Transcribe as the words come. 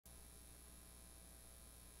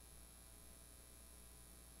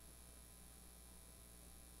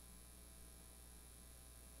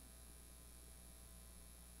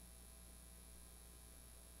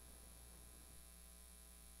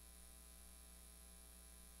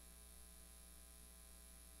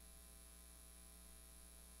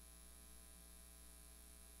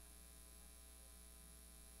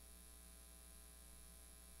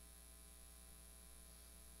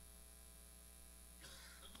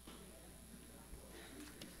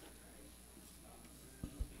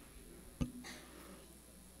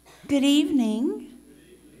Good evening.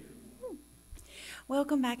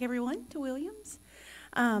 Welcome back, everyone, to Williams.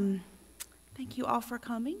 Thank you all for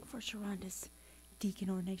coming for Sharhonda's Deacon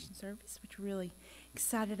Ordination service, which we're really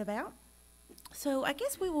excited about. So I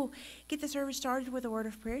guess we will get the service started with a word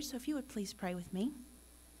of prayer. So if you would please pray with me.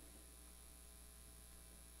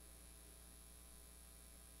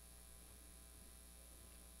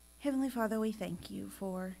 Heavenly Father, we thank you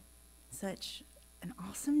for such an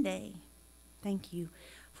awesome day. Thank you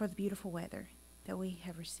for the beautiful weather that we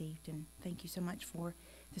have received, and thank you so much for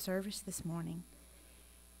the service this morning.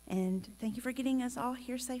 And thank you for getting us all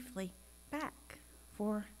here safely back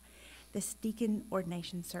for this Deacon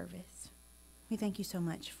Ordination service. We thank you so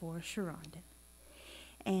much for Sharhonda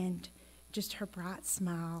and just her bright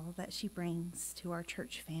smile that she brings to our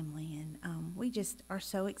church family. And we just are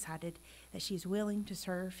so excited that she's willing to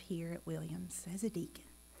serve here at Williams as a deacon.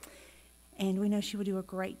 And we know she will do a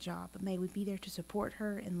great job, but may we be there to support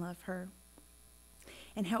her and love her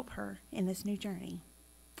and help her in this new journey.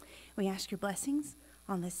 We ask your blessings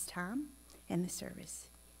on this time and this service.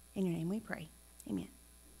 In your name we pray. Amen.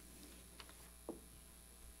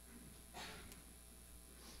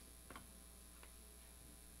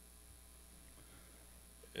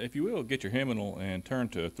 If you will, get your hymnal and turn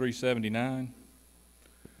to 379.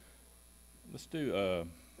 Let's do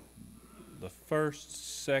the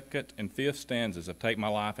first, second, and fifth stanzas of Take My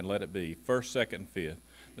Life and Let It Be. First, second, and fifth.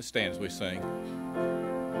 Let's stand as we sing.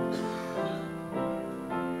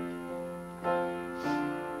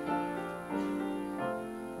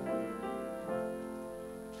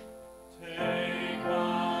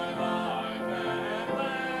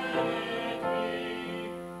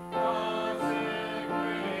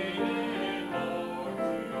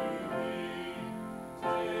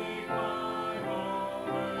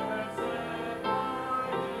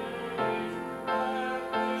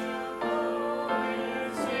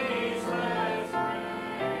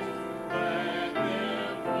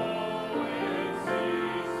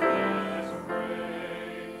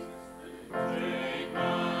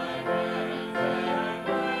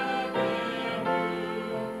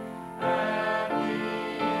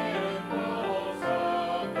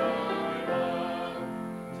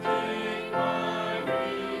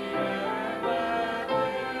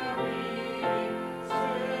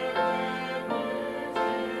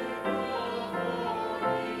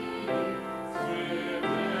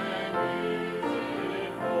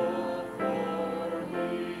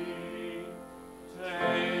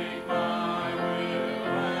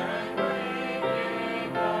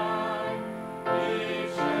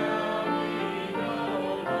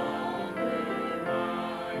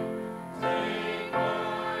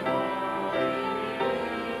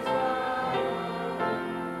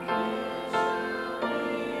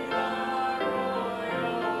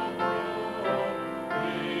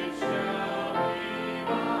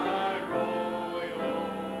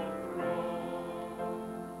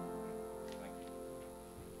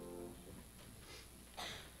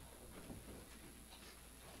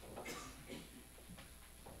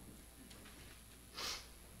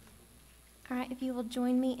 All right, if you will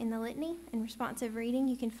join me in the litany and responsive reading,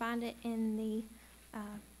 you can find it in the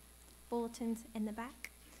bulletins in the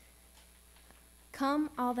back. Come,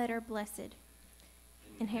 all that are blessed,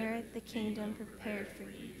 inherit the kingdom prepared for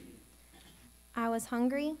you. I was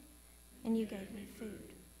hungry, and you gave me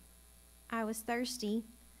food. I was thirsty,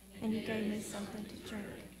 and you gave me something to drink.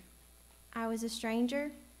 I was a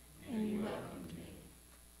stranger, and you welcomed me.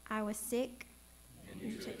 I was sick, and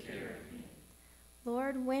you took care of me.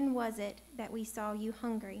 Lord, when was it that we saw you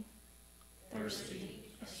hungry, thirsty,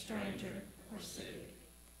 a stranger, or sick?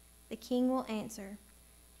 The King will answer,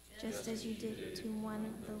 just as you did it to one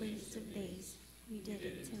of the least of these, you did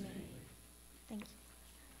it to me. Thank you.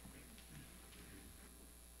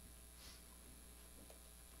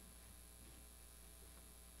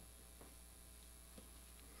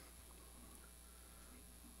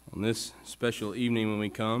 On this special evening when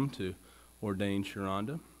we come to ordain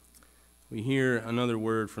Sharhonda, we hear another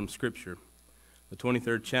word from Scripture, the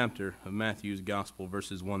 23rd chapter of Matthew's Gospel,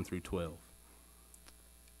 verses 1 through 12.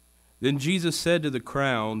 Then Jesus said to the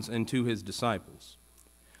crowds and to his disciples,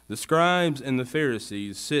 "The scribes and the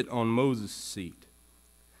Pharisees sit on Moses' seat.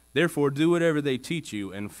 Therefore do whatever they teach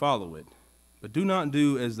you and follow it, but do not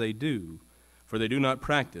do as they do, for they do not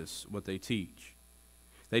practice what they teach.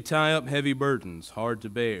 They tie up heavy burdens, hard to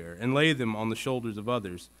bear, and lay them on the shoulders of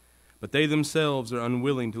others, but they themselves are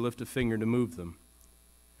unwilling to lift a finger to move them.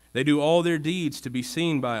 They do all their deeds to be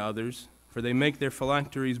seen by others, for they make their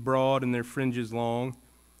phylacteries broad and their fringes long.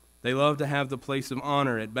 They love to have the place of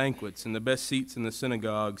honor at banquets and the best seats in the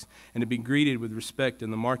synagogues, and to be greeted with respect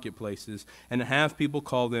in the marketplaces, and to have people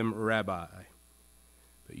call them Rabbi.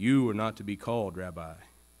 But you are not to be called Rabbi,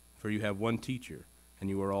 for you have one teacher, and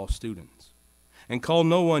you are all students. And call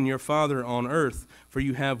no one your father on earth, for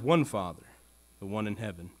you have one Father, the one in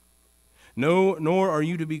heaven. No, nor are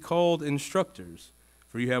you to be called instructors,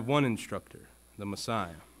 for you have one instructor, the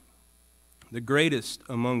Messiah. The greatest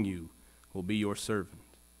among you will be your servant.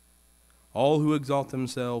 All who exalt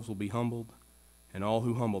themselves will be humbled, and all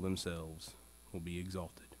who humble themselves will be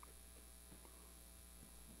exalted.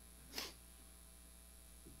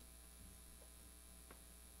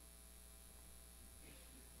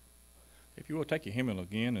 If you will, take your hymnal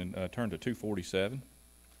again and turn to 247.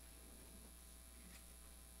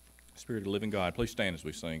 Spirit of the living God, please stand as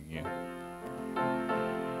we sing again.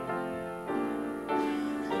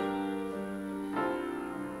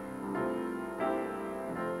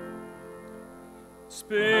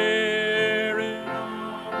 Spirit of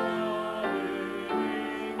the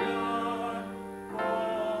living God,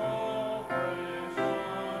 fall fresh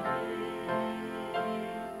on me.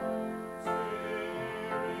 Spirit of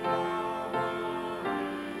the living God,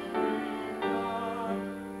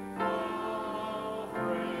 fall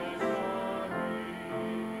fresh on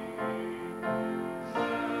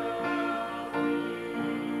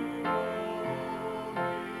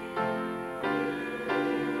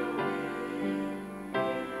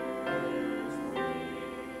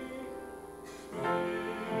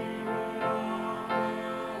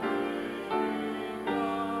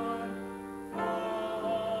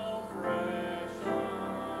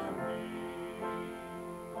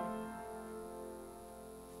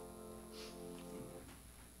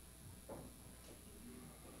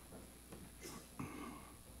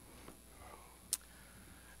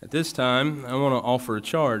At this time, I want to offer a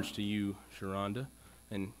charge to you, Sharhonda,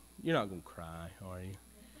 and you're not going to cry, are you?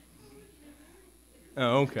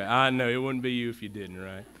 Oh, okay. I know it wouldn't be you if you didn't,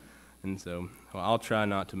 right? And so, well, I'll try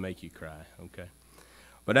not to make you cry, okay?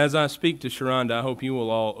 But as I speak to Sharhonda, I hope you will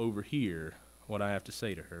all overhear what I have to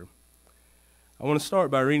say to her. I want to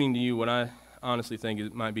start by reading to you what I honestly think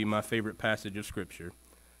it might be my favorite passage of Scripture,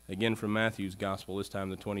 again from Matthew's Gospel, this time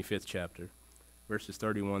the 25th chapter, verses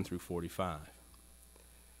 31 through 45.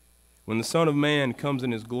 When the Son of Man comes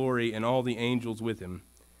in his glory and all the angels with him,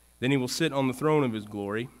 then he will sit on the throne of his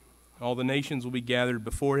glory. All the nations will be gathered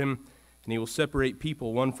before him, and he will separate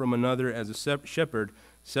people one from another as a shepherd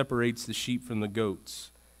separates the sheep from the goats.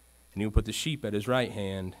 And he will put the sheep at his right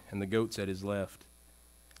hand and the goats at his left.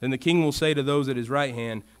 Then the king will say to those at his right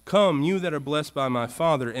hand, "Come, you that are blessed by my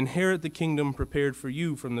Father, inherit the kingdom prepared for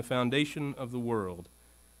you from the foundation of the world.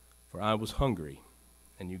 For I was hungry,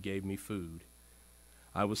 and you gave me food.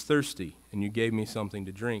 I was thirsty, and you gave me something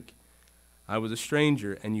to drink. I was a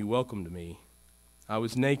stranger, and you welcomed me. I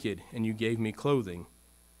was naked, and you gave me clothing.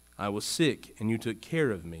 I was sick, and you took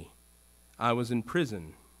care of me. I was in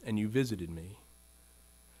prison, and you visited me."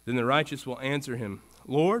 Then the righteous will answer him,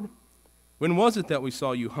 "Lord, when was it that we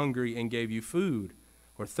saw you hungry and gave you food,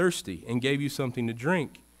 or thirsty and gave you something to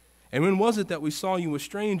drink? And when was it that we saw you a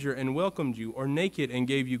stranger and welcomed you, or naked and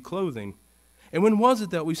gave you clothing? And when was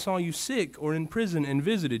it that we saw you sick or in prison and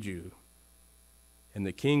visited you?" And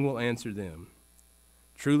the king will answer them,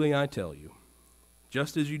 "Truly I tell you,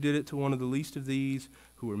 just as you did it to one of the least of these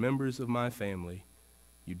who were members of my family,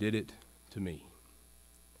 you did it to me."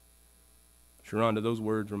 Sharhonda, those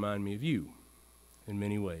words remind me of you in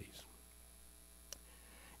many ways.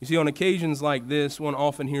 You see, on occasions like this, one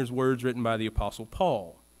often hears words written by the Apostle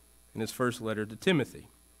Paul in his first letter to Timothy.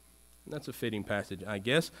 That's a fitting passage, I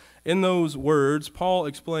guess. In those words, Paul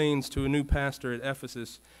explains to a new pastor at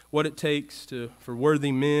Ephesus what it takes for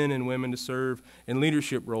worthy men and women to serve in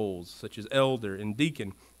leadership roles, such as elder and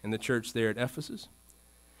deacon in the church there at Ephesus.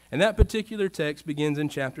 And that particular text begins in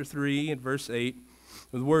chapter 3 at verse 8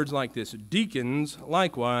 with words like this: "Deacons,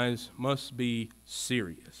 likewise, must be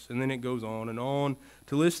serious." And then it goes on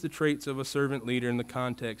to list the traits of a servant leader in the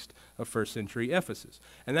context of first century Ephesus.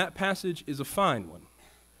 And that passage is a fine one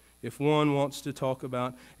if one wants to talk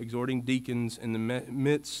about exhorting deacons in the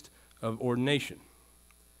midst of ordination.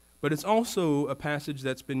 But it's also a passage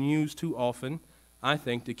that's been used too often, I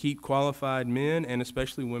think, to keep qualified men, and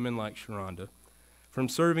especially women like Sharhonda, from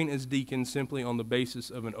serving as deacons simply on the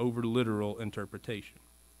basis of an over-literal interpretation.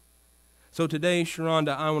 So today,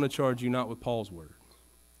 Sharhonda, I want to charge you not with Paul's words,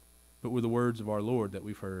 but with the words of our Lord that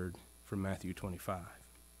we've heard from Matthew 25.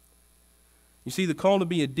 You see, the call to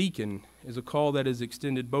be a deacon is a call that is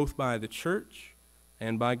extended both by the church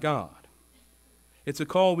and by God. It's a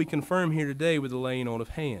call we confirm here today with the laying on of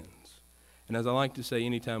hands. And as I like to say,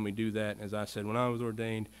 anytime we do that, as I said when I was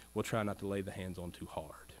ordained, we'll try not to lay the hands on too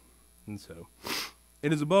hard. And so,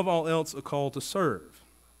 it is above all else a call to serve.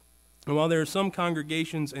 And while there are some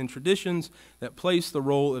congregations and traditions that place the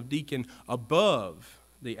role of deacon above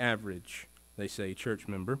the average, they say, church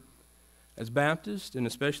member, as Baptists, and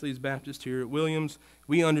especially as Baptists here at Williams,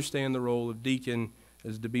 we understand the role of deacon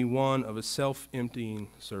as to be one of a self-emptying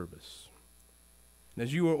service. And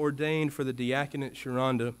as you are ordained for the diaconate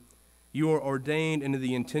Sharhonda, you are ordained into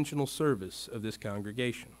the intentional service of this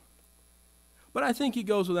congregation. But I think it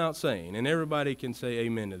goes without saying, and everybody can say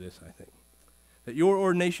amen to this, I think, that your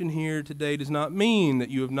ordination here today does not mean that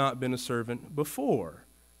you have not been a servant before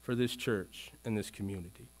for this church and this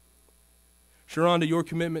community. Sharhonda, your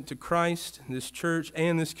commitment to Christ, this church,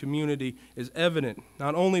 and this community is evident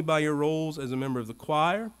not only by your roles as a member of the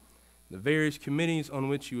choir, the various committees on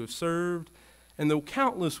which you have served, and the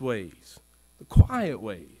countless ways, the quiet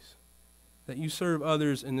ways, that you serve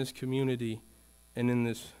others in this community and in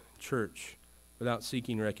this church without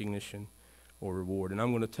seeking recognition or reward. And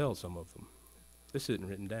I'm going to tell some of them. This isn't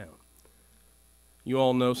written down. You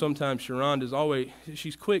all know sometimes Sharhonda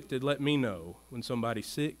she's quick to let me know when somebody's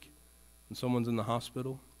sick, when someone's in the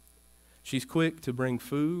hospital. She's quick to bring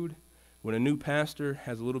food. When a new pastor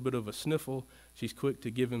has a little bit of a sniffle, she's quick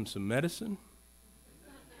to give him some medicine.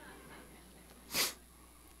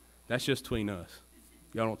 That's just between us.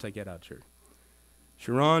 Y'all don't take that out of church.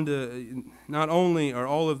 Sharhonda, not only are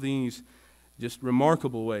all of these just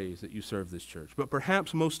remarkable ways that you serve this church, but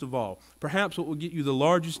perhaps most of all, perhaps what will get you the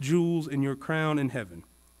largest jewels in your crown in heaven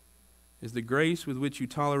is the grace with which you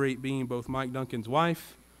tolerate being both Mike Duncan's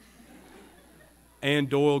wife and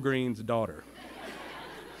Doyle Green's daughter.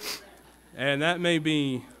 And that may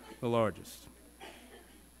be the largest.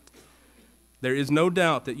 There is no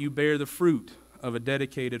doubt that you bear the fruit of a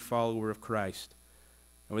dedicated follower of Christ.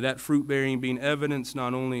 And with that fruit bearing being evidenced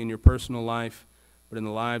not only in your personal life, but in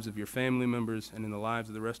the lives of your family members and in the lives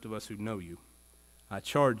of the rest of us who know you, I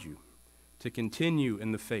charge you to continue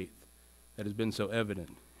in the faith that has been so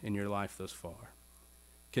evident in your life thus far.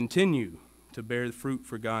 Continue to bear the fruit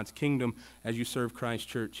for God's kingdom as you serve Christ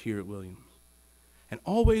Church here at Williams. And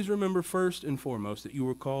always remember first and foremost that you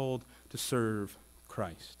were called to serve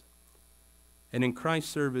Christ. And in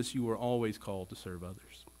Christ's service, you are always called to serve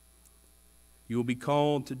others. You will be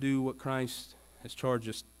called to do what Christ has charged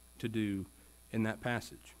us to do in that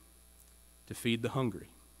passage, to feed the hungry,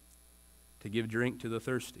 to give drink to the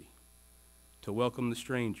thirsty, to welcome the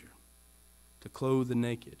stranger, to clothe the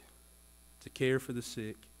naked, to care for the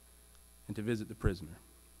sick, and to visit the prisoner.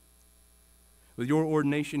 With your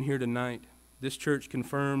ordination here tonight, this church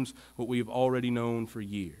confirms what we have already known for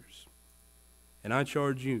years. And I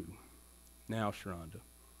charge you now, Sharhonda,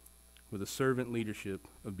 with a servant leadership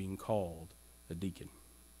of being called a deacon.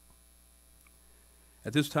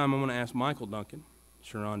 At this time, I'm going to ask Michael Duncan,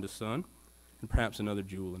 Sharhonda's son, and perhaps another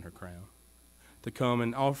jewel in her crown, to come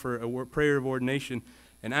and offer a prayer of ordination.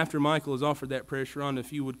 And after Michael has offered that prayer, Sharhonda,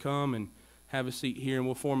 if you would come and have a seat here, and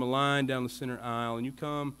we'll form a line down the center aisle, and you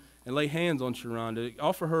come and lay hands on Sharhonda.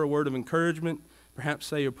 Offer her a word of encouragement, perhaps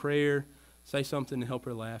say a prayer, say something to help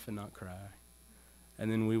her laugh and not cry. And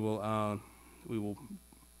then we will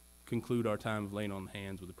conclude our time of laying on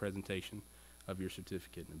hands with a presentation of your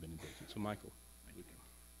certificate and a benediction. So, Michael.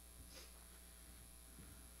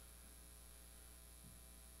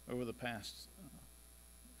 Over the past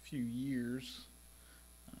few years,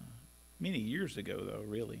 many years ago though,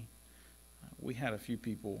 really, we had a few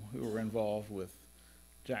people who were involved with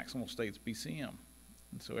Jacksonville State's BCM.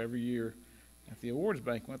 And so every year at the awards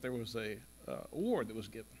banquet, there was a award that was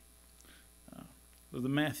given. It was the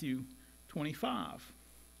Matthew 25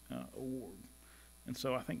 award. And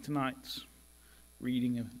so I think tonight's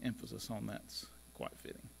reading and emphasis on that's quite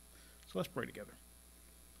fitting. So let's pray together.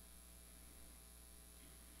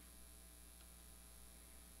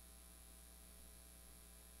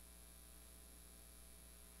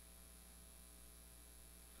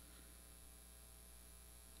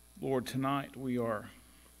 Lord, tonight we are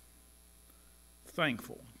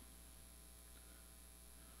thankful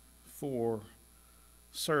for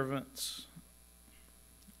servants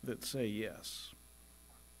that say yes,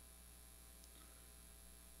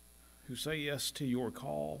 who say yes to your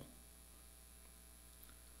call,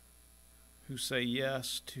 who say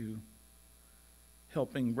yes to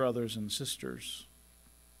helping brothers and sisters,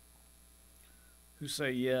 who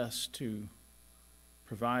say yes to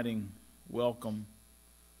providing welcome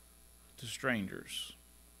to strangers,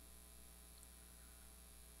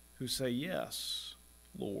 who say yes,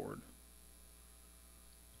 Lord,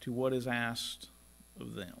 to what is asked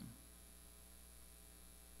of them.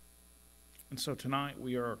 And so tonight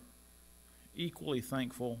we are equally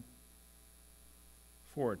thankful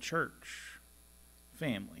for a church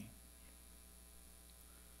family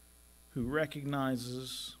who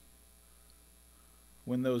recognizes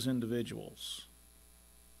when those individuals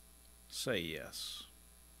say yes.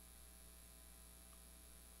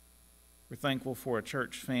 We're thankful for a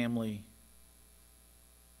church family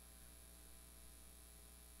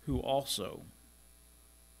who also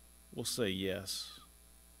will say yes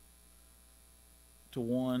to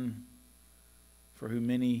one for whom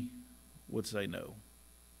many would say no.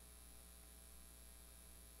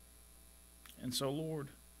 And so, Lord,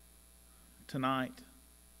 tonight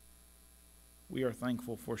we are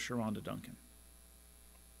thankful for Sharhonda Duncan.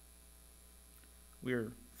 We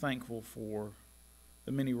are thankful for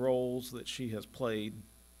the many roles that she has played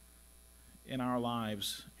in our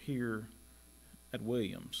lives here at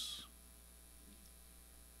Williams,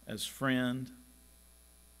 as friend,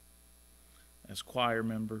 as choir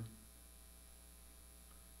member,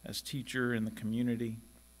 as teacher in the community,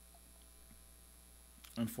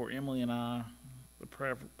 and for Emily and I, the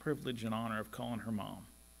privilege and honor of calling her mom.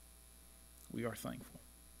 We are thankful.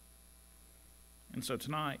 And so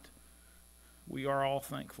tonight, we are all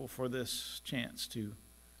thankful for this chance to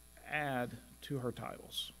add to her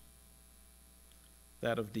titles,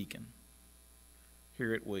 that of deacon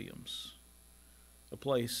here at Williams, a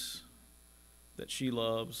place that she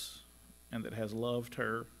loves and that has loved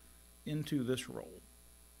her into this role.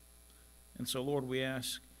 And so, Lord, we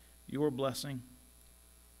ask your blessing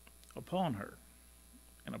upon her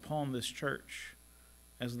and upon this church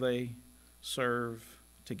as they serve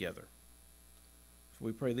together. For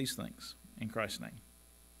we pray these things in Christ's name.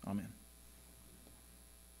 Amen.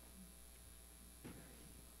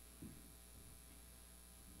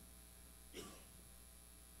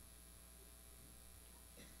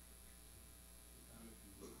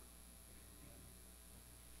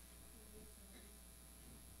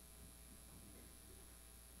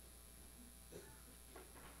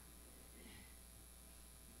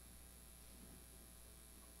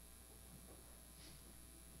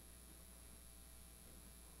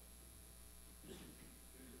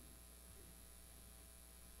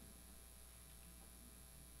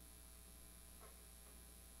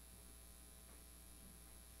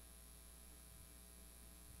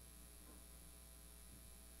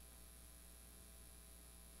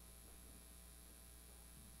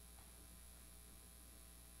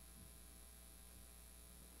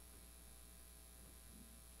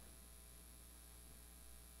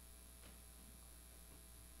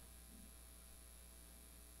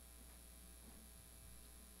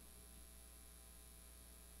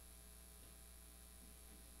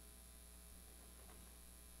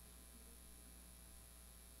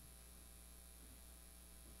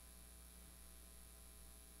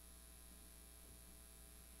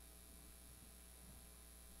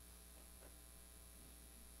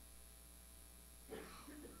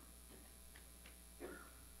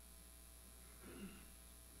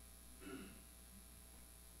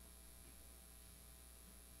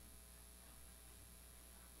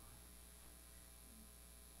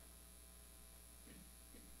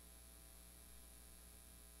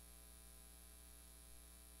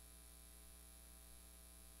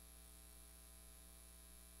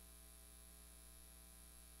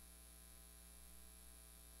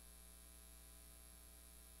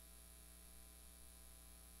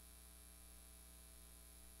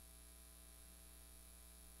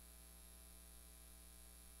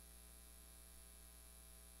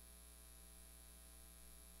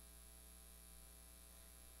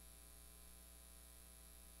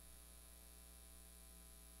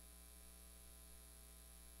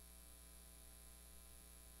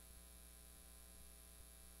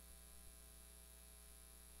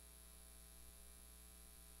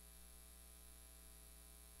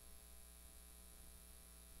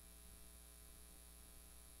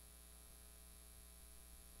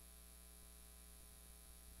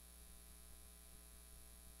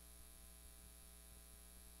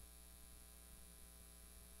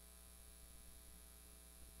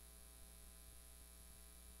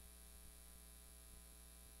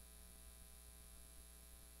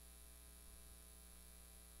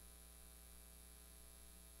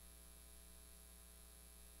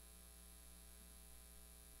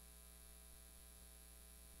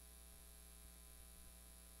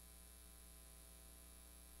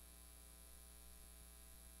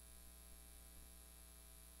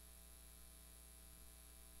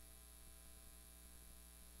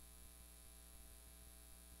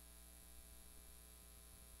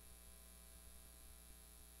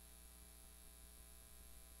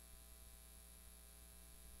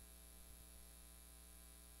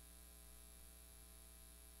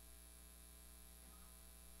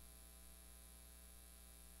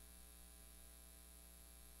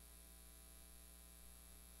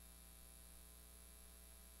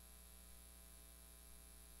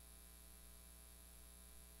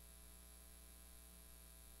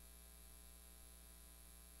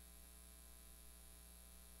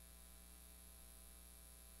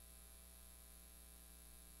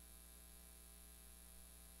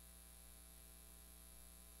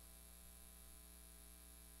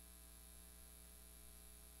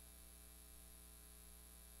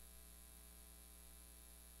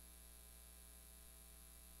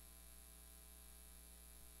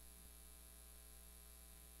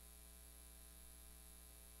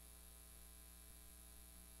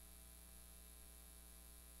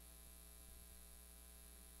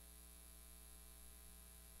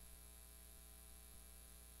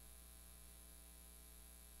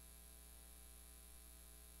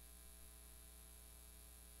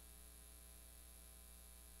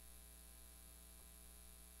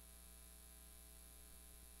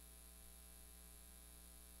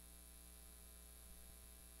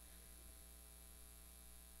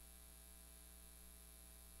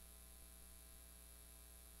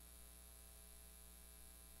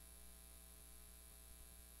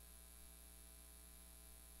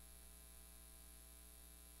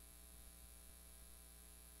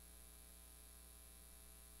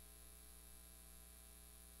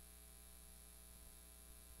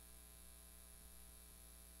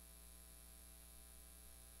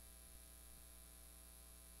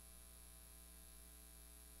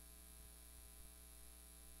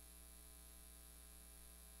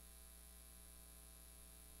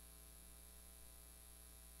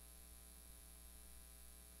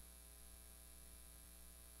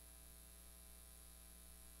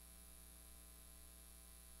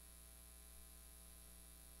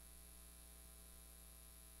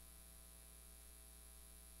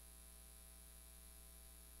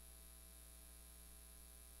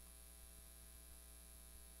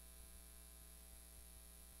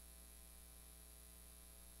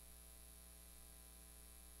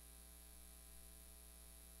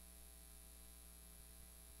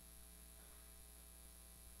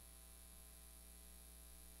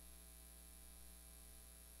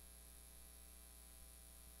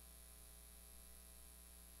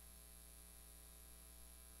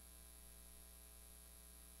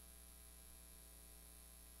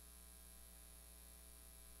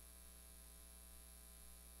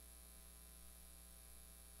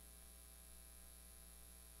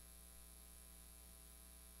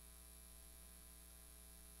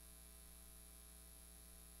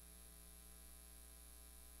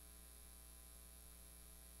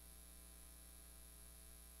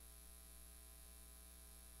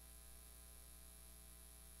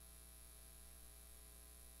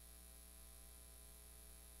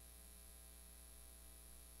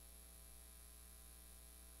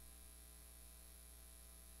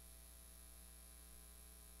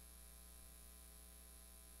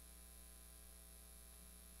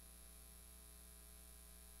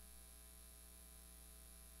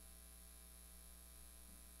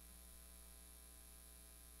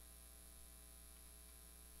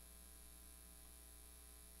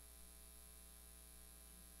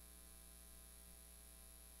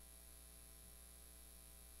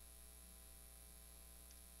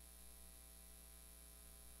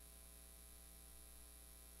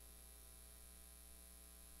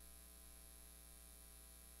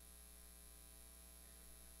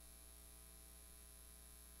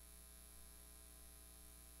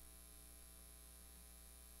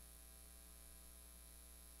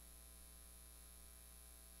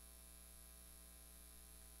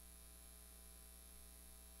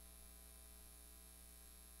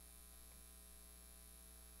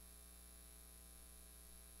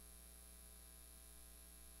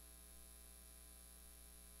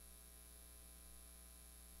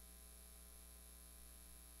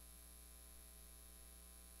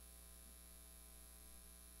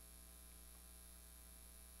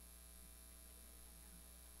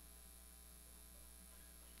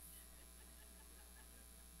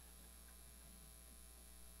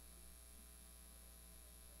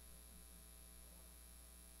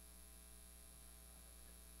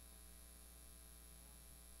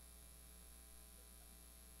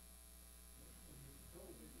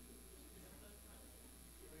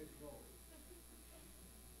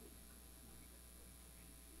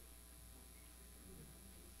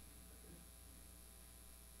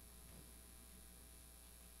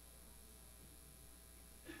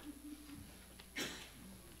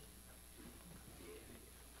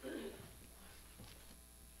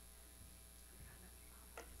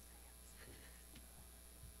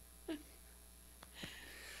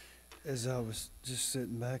 as I was just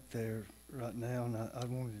sitting back there right now, and I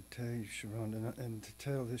wanted to tell you, Sharhonda, and to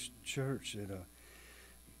tell this church that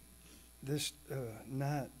this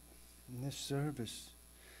night in this service,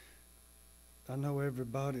 I know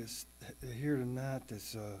everybody's here tonight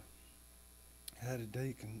that's had a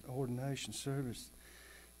deacon ordination service.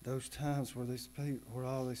 Those times where where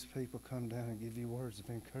all these people come down and give you words of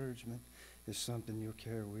encouragement is something you'll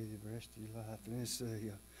carry with you the rest of your life. And it's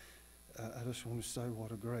I just want to say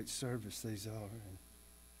what a great service these are,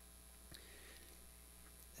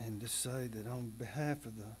 and to say that on behalf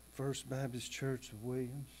of the First Baptist Church of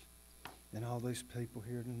Williams and all these people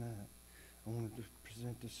here tonight, I wanted to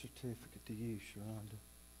present this certificate to you, Sharhonda,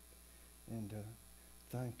 and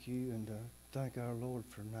thank you, and thank our Lord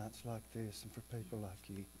for nights like this and for people like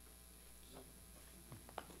you.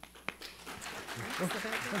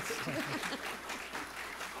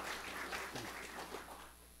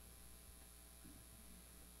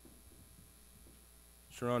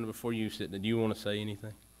 Sharhonda, before you sit, did you want to say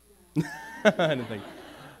anything? I didn't think.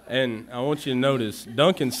 And I want you to notice,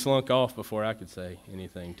 Duncan slunk off before I could say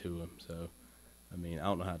anything to him. So, I mean, I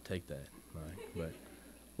don't know how to take that, Mike, but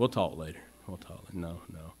we'll talk later. No.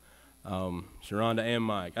 Sharhonda and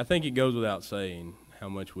Mike, I think it goes without saying how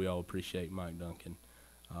much we all appreciate Mike Duncan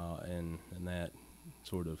and that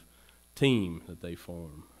sort of team that they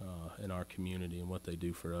form in our community, and what they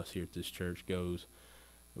do for us here at this church goes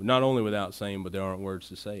not only without saying, but there aren't words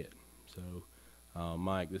to say it. So,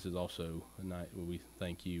 Mike, this is also a night where we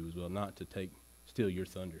thank you as well, not to steal your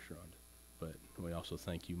thunder, Sharhonda, but we also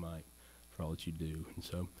thank you, Mike, for all that you do. And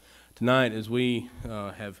so tonight, as we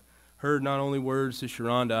have heard not only words to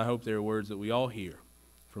Sharhonda, I hope they are words that we all hear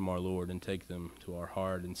from our Lord and take them to our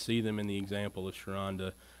heart and see them in the example of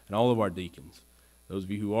Sharhonda and all of our deacons. Those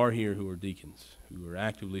of you who are here who are deacons, who are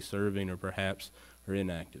actively serving or perhaps are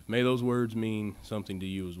inactive. May those words mean something to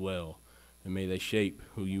you as well, and may they shape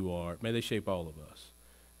who you are. May they shape all of us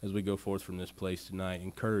as we go forth from this place tonight,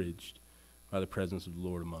 encouraged by the presence of the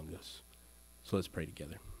Lord among us. So let's pray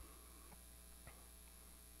together.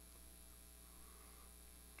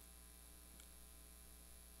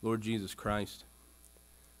 Lord Jesus Christ,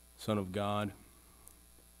 Son of God,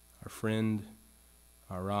 our friend,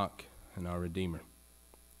 our rock, and our Redeemer.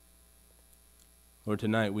 Lord,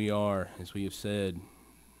 tonight we are, as we have said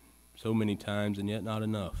so many times and yet not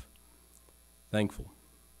enough, thankful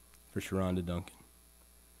for Sharhonda Duncan.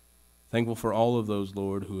 Thankful for all of those,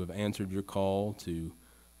 Lord, who have answered your call to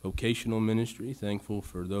vocational ministry. Thankful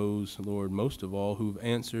for those, Lord, most of all, who have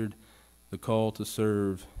answered the call to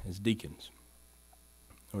serve as deacons,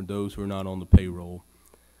 or those who are not on the payroll,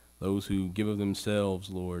 those who give of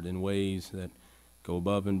themselves, Lord, in ways that go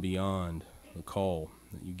above and beyond the call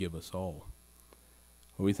that you give us all.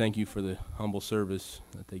 Lord, we thank you for the humble service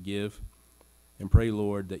that they give, and pray,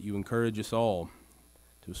 Lord, that you encourage us all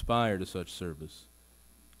to aspire to such service,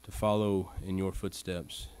 to follow in your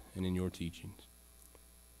footsteps and in your teachings.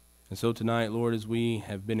 And so tonight, Lord, as we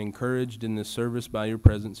have been encouraged in this service by your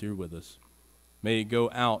presence here with us, may it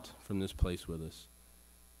go out from this place with us,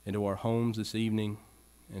 into our homes this evening,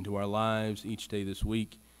 into our lives each day this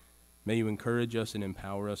week. May you encourage us and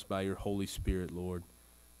empower us by your Holy Spirit, Lord,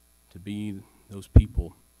 to be those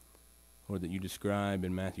people, Lord, that you describe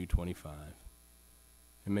in Matthew 25.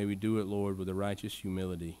 And may we do it, Lord, with a righteous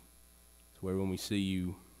humility, to where when we see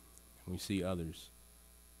you and we see others,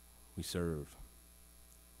 we serve.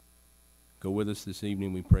 Go with us this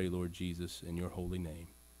evening, we pray, Lord Jesus, in your holy name.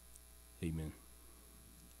 Amen.